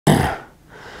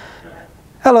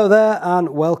Hello there and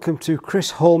welcome to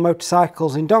Chris Hall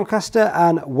Motorcycles in Doncaster,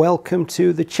 and welcome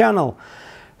to the channel.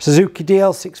 Suzuki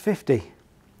DL650.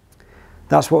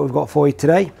 That's what we've got for you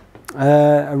today.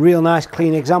 A real nice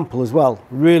clean example as well.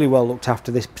 Really well looked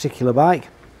after, this particular bike.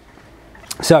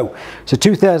 So it's a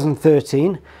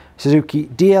 2013 Suzuki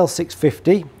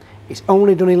DL650. It's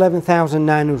only done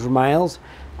 11,900 miles.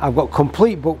 I've got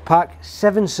complete book pack,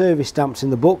 7 service stamps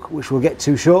in the book, which we'll get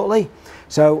to shortly.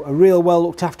 So a real well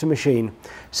looked after machine.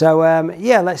 So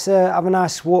yeah, let's have a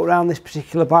nice walk around this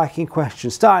particular bike in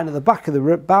question. Starting at the back of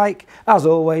the bike, as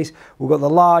always, we've got the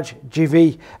large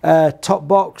Givi top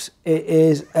box. It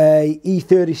is a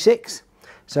E36,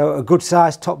 so a good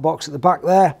sized top box at the back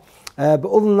there. But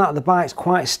other than that, the bike's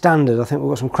quite standard. I think we've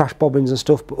got some crash bobbins and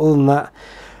stuff, but other than that,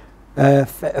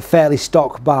 a fairly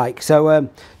stock bike. So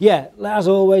yeah, as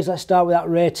always, let's start with that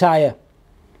rear tyre.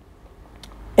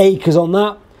 Acres on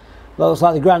that. Looks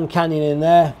like the Grand Canyon in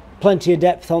there. Plenty of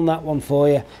depth on that one for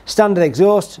you. Standard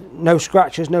exhaust, no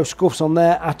scratches, no scuffs on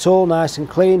there at all. Nice and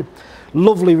clean.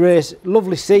 Lovely rear,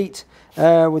 lovely seat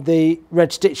with the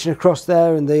red stitching across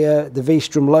there and the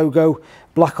V-Strom logo,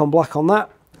 black on black on that.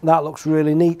 That looks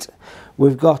really neat.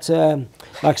 We've got, like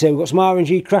I say, we've got some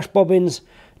RNG crash bobbins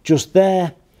just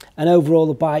there. And overall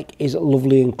the bike is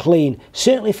lovely and clean.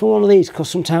 Certainly for one of these, because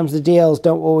sometimes the DLs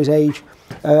don't always age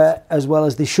as well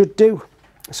as they should do.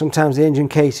 Sometimes the engine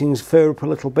casings fur up a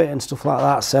little bit and stuff like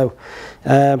that. So,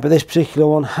 but this particular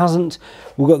one hasn't.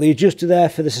 We've got the adjuster there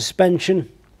for the suspension.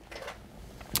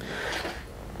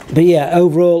 But yeah,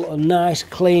 overall a nice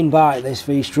clean bike, this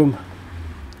V-Strom.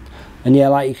 And yeah,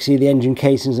 like you can see the engine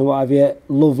casings and what have you,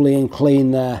 lovely and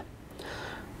clean there.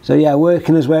 So yeah,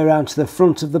 working his way around to the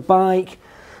front of the bike.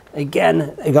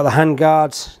 Again, you've got the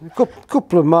handguards, a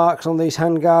couple of marks on these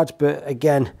handguards, but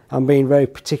again, I'm being very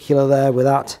particular there with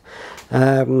that.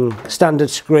 Standard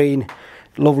screen,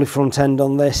 lovely front end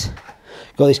on this.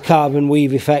 Got this carbon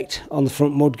weave effect on the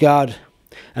front mudguard,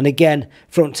 and again,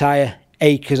 front tyre,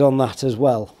 acres on that as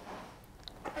well.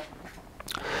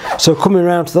 So coming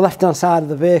around to the left hand side of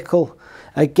the vehicle,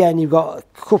 again, you've got a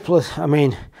couple of, I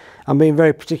mean, I'm being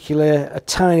very particular, a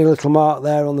tiny little mark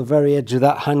there on the very edge of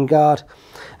that handguard.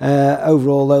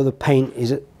 Overall though, the paint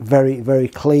is very, very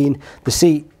clean. The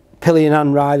seat, pillion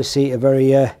and rider seat, are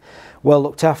very well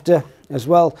looked after as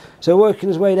well. So working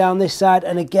his way down this side,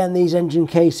 and again these engine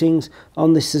casings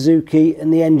on this Suzuki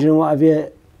and the engine and what have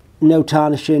you, no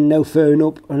tarnishing, no furring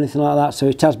up or anything like that. So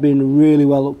it has been a really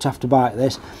well looked after bike,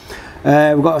 this.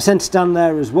 We've got a centre stand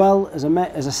there as well as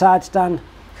a side stand,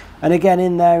 and again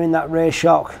in there in that rear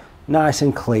shock, nice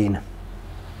and clean.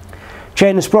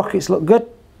 Chain and sprockets look good.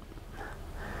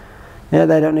 Yeah,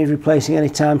 they don't need replacing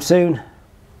anytime soon.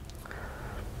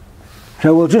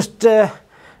 So we'll just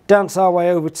dance our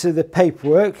way over to the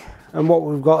paperwork and what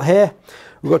we've got here.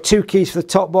 We've got 2 keys for the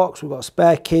top box, we've got a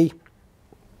spare key.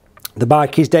 The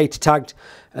bike is data tagged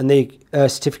and the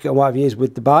certificate and whatever is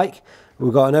with the bike.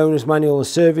 We've got an owner's manual and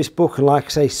service book, and like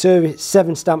I say,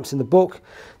 7 stamps in the book.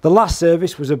 The last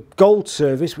service was a gold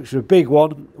service, which was a big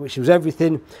one, which was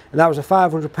everything, and that was a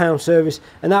 £500 service,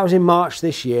 and that was in March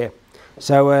this year.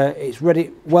 So it's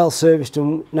ready, well serviced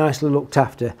and nicely looked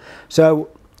after. So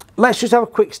let's just have a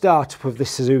quick start up of this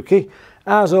Suzuki.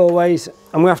 As always,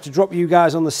 I'm going to have to drop you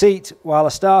guys on the seat while I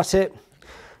start it.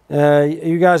 Are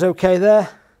you guys okay there?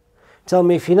 Tell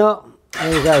me if you're not.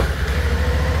 There we go.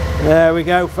 There we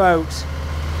go, folks.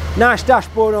 Nice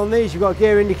dashboard on these. You've got a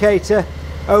gear indicator,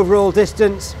 overall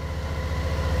distance,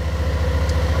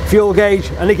 fuel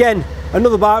gauge, and again,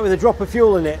 another bike with a drop of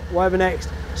fuel in it, whatever next.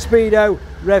 Speedo,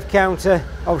 rev counter,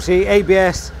 obviously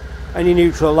ABS and your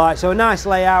neutral light. So a nice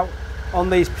layout on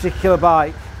these particular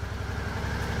bike.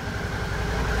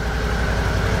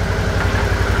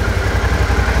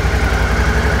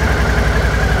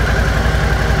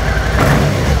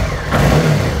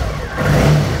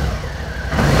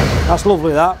 That's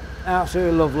lovely, that,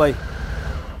 absolutely lovely.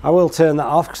 I will turn that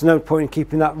off because there's no point in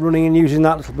keeping that running and using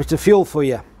that little bit of fuel for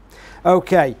you.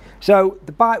 Okay, so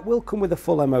the bike will come with a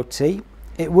full MOT.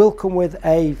 It will come with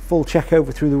a full check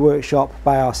over through the workshop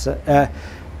by our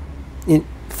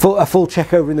a full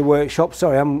check over in the workshop.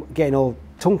 Sorry, I'm getting all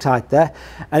tongue tied there.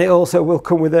 And it also will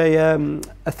come with a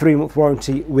 3-month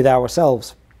warranty with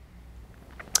ourselves.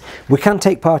 We can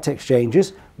take part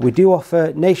exchanges. We do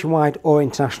offer nationwide or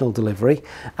international delivery,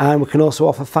 and we can also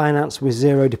offer finance with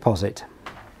 0 deposit.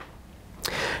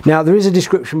 Now there is a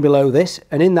description below this,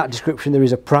 and in that description there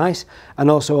is a price and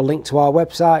also a link to our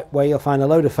website where you'll find a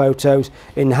load of photos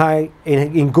in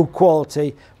good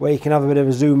quality, where you can have a bit of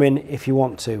a zoom in if you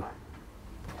want to.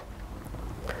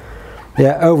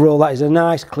 Yeah, overall that is a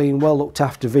nice, clean, well looked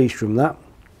after V-Strom, that.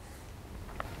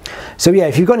 So yeah,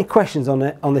 if you've got any questions on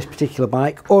this particular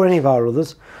bike or any of our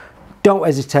others, don't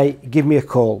hesitate, give me a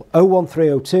call,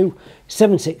 01302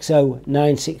 760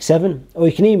 967, or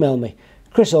you can email me,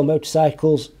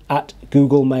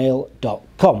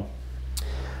 chrishallmotorcycles@googlemail.com.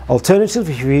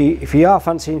 Alternatively, if you are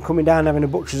fancying coming down and having a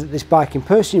butcher's at this bike in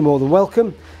person, you're more than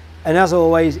welcome. And as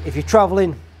always, if you're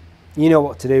travelling, you know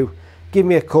what to do. Give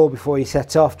me a call before you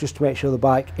set off, just to make sure the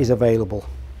bike is available.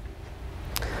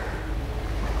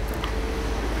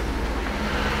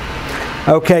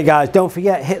 Okay guys, don't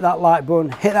forget, hit that like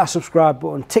button, hit that subscribe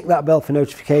button, tick that bell for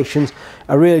notifications.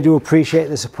 I really do appreciate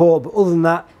the support, but other than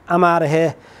that, I'm out of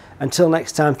here. Until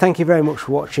next time, thank you very much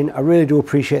for watching. I really do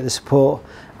appreciate the support,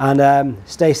 and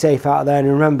stay safe out there. And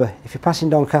remember, if you're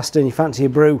passing Doncaster and you fancy a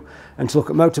brew and to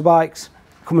look at motorbikes,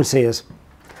 come and see us.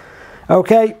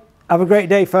 Okay, have a great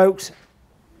day folks.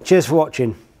 Cheers for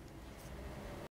watching.